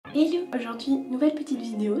Hello! Aujourd'hui, nouvelle petite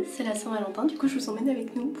vidéo, c'est la Saint-Valentin, du coup je vous emmène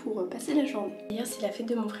avec nous pour passer la journée. D'ailleurs c'est la fête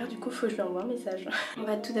de mon frère, du coup faut que je lui envoie un message. On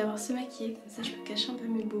va tout d'abord se maquiller, comme ça je peux cacher un peu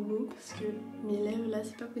mes bobos, parce que mes lèvres là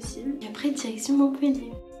c'est pas possible. Et après direction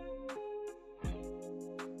Montpellier.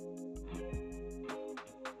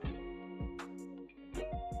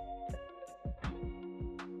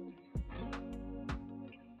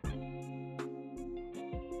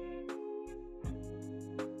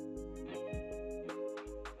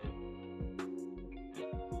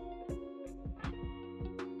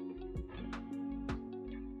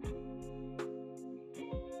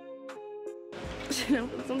 J'ai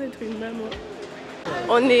l'impression d'être une maman.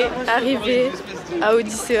 On est arrivé à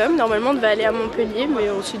Odysseum. Normalement on devait aller à Montpellier, mais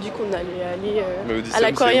on s'est dit qu'on allait aller à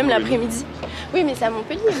l'aquarium l'après-midi. Oui mais c'est à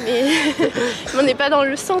Montpellier, mais on n'est pas dans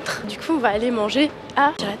le centre. Du coup on va aller manger à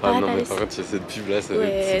non mais par contre il y a cette pub là, ça,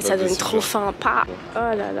 ouais, ça donne trop faim. Pas.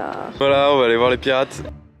 Oh là là. Voilà, on va aller voir les pirates.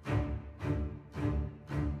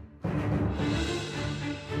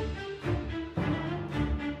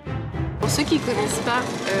 Pour ceux qui connaissent pas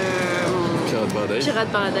Pirate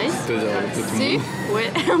Paradise, c'est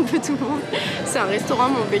ouais, un peu tout le monde. C'est un restaurant à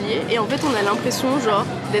Montpellier et en fait on a l'impression genre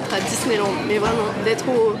d'être à Disneyland, mais vraiment d'être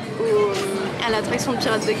à l'attraction de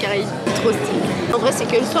Pirates des Caraïbes. Trop stylé. En vrai c'est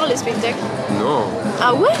que le soir les spectacles. Non.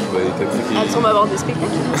 Ah ouais? Bah, on va avoir des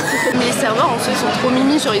spectacles. Mais les serveurs en soi ils sont trop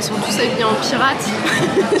mimi, genre ils sont tous habillés en pirates.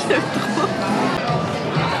 J'aime trop.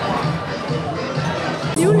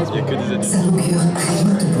 Il y a que des adultes. Ça augure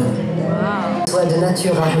rien de bon. Wow. Soit de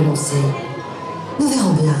nature à renoncer. Nous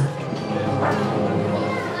verrons bien.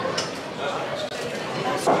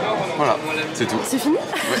 Voilà, c'est tout. C'est fini? Ouais.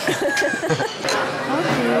 Okay.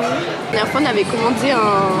 La dernière fois on avait commandé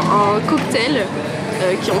un cocktail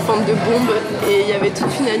qui est en forme de bombe et il y avait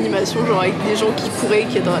toute une animation genre avec des gens qui couraient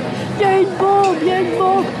qui étaient il y a une bombe, il y a une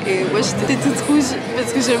bombe, et moi j'étais toute rouge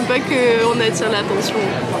parce que j'aime pas qu'on attire l'attention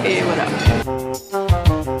et voilà.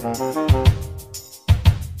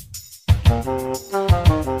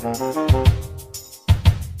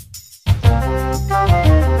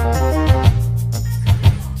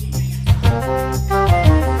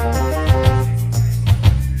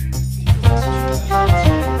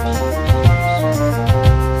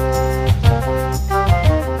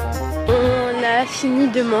 Fini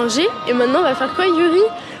de manger et maintenant on va faire quoi Youri?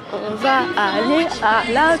 On va aller à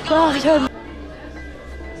l'aquarium.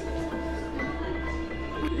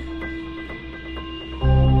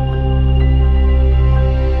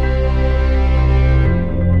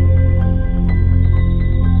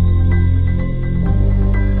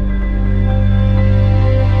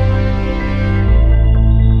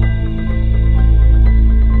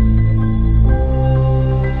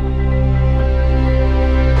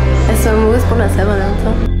 Elles sont amoureuses pour la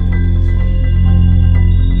Saint-Valentin.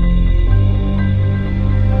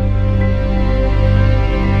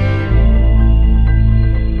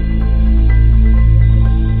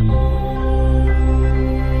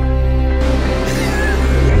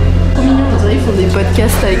 Trop mignon, on dirait qu'ils font des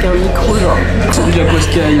podcasts avec un micro genre. Salut la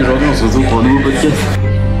Sky, aujourd'hui on se retrouve pour un nouveau podcast.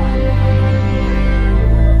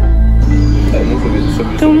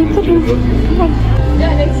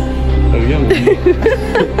 Alex. Regarde.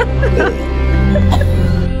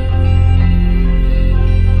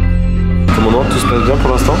 Comment tout se passe bien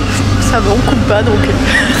pour l'instant? Ça va, on coupe pas donc.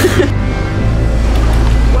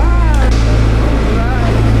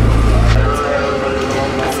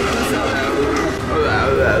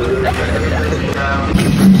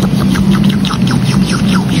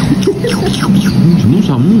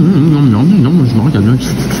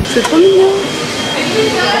 C'est trop mignon.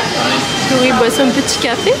 Youri boit son petit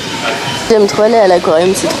café. J'aime trop aller à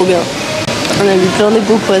l'aquarium, c'est trop bien. On a vu plein de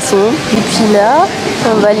beaux poissons. Et puis là,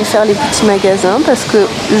 on va aller faire les petits magasins parce que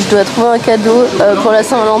je dois trouver un cadeau pour la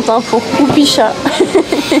Saint-Valentin pour Poupicha.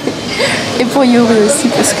 Et pour Youri aussi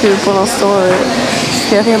parce que pour l'instant,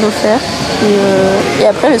 je n'ai rien offert. Et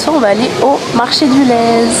après le soir, on va aller au marché du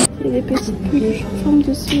lait. Il y a des petites peluches en forme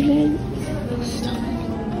de soleil.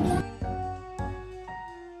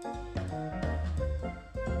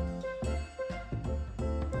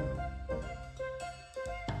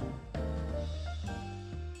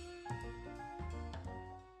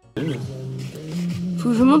 Faut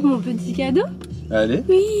que je montre mon petit cadeau? Allez.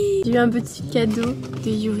 Oui. J'ai eu un petit cadeau de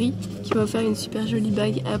Youri qui m'a offert une super jolie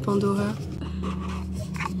bague à Pandora.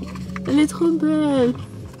 Elle est trop belle.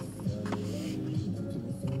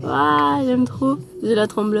 Waouh, j'aime trop. J'ai la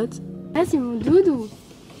tremblote. Ah, c'est mon doudou.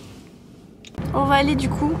 On va aller du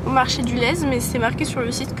coup au marché du lait, mais c'est marqué sur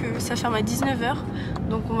le site que ça ferme à 19 h.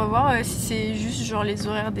 Donc on va voir si c'est juste genre les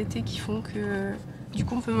horaires d'été qui font que du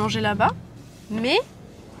coup on peut manger là-bas. Mais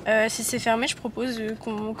Si c'est fermé, je propose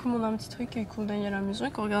qu'on commande un petit truc et qu'on aille à la maison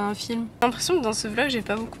et qu'on regarde un film. J'ai l'impression que dans ce vlog, j'ai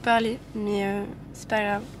pas beaucoup parlé, mais c'est pas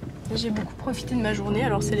grave. J'ai beaucoup profité de ma journée,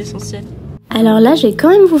 alors c'est l'essentiel. Alors là, je vais quand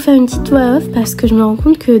même vous faire une petite voix off parce que je me rends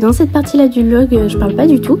compte que dans cette partie-là du vlog, je parle pas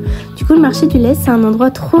du tout. Du coup, le marché du lait, c'est un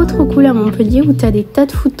endroit trop cool à Montpellier où t'as des tas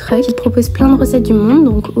de food trucks qui te proposent plein de recettes du monde.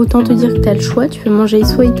 Donc autant te dire que t'as le choix, tu peux manger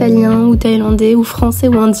soit italien ou thaïlandais ou français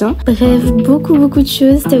ou indien. Bref, beaucoup de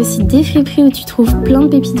choses. T'as aussi des friperies où tu trouves plein de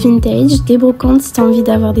pépites vintage, des brocantes si t'as envie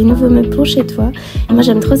d'avoir des nouveaux meubles pour chez toi. Et moi,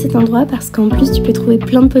 j'aime trop cet endroit parce qu'en plus, tu peux trouver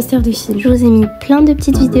plein de posters de films. Je vous ai mis plein de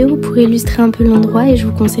petites vidéos pour illustrer un peu l'endroit et je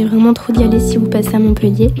vous conseille vraiment trop d'y aller si vous passez à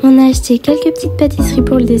Montpellier. On a acheté quelques petites pâtisseries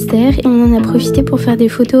pour le dessert et on en a profité pour faire des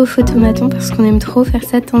photos au photomaton parce qu'on aime trop faire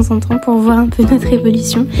ça de temps en temps pour voir un peu notre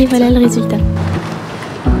évolution. Et voilà le résultat.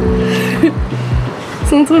 Ils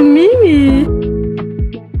sont trop mimi.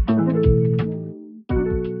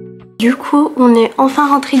 Du coup, on est enfin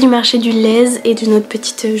rentré du marché du lait et de notre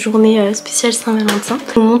petite journée spéciale Saint-Valentin.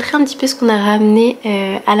 Je vais vous montrer un petit peu ce qu'on a ramené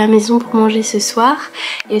à la maison pour manger ce soir.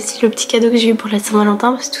 Et aussi le petit cadeau que j'ai eu pour la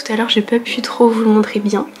Saint-Valentin parce que tout à l'heure j'ai pas pu trop vous le montrer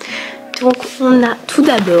bien. Donc on a tout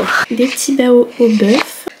d'abord des petits bao au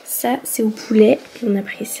bœuf. Ça c'est au poulet et on a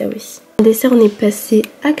pris ça aussi. En dessert on est passé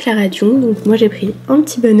à Claradion. Donc moi j'ai pris un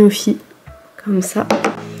petit banoffee comme ça.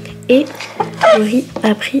 Et Youri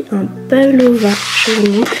a pris un pavlova. Je vais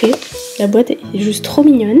vous montrer. La boîte est juste trop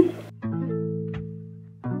mignonne.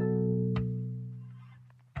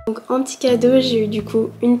 Donc en petit cadeau, j'ai eu du coup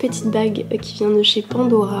une petite bague qui vient de chez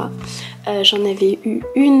Pandora. J'en avais eu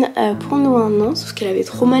une pour nos 1 an, sauf qu'elle avait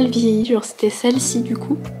trop mal vieilli. Genre c'était celle-ci du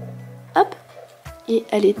coup. Hop. Et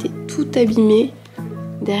elle était toute abîmée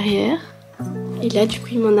derrière. Et là du coup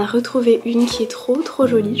il m'en a retrouvé une qui est trop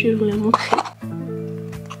jolie. Je vais vous la montrer.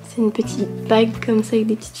 C'est une petite bague comme ça avec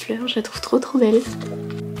des petites fleurs. Je la trouve trop belle.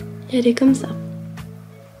 Et elle est comme ça.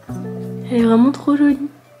 Elle est vraiment trop jolie.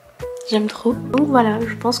 J'aime trop. Donc voilà,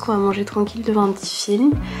 je pense qu'on va manger tranquille devant un petit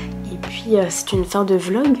film. Et puis c'est une fin de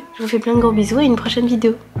vlog. Je vous fais plein de gros bisous et à une prochaine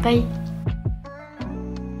vidéo. Bye!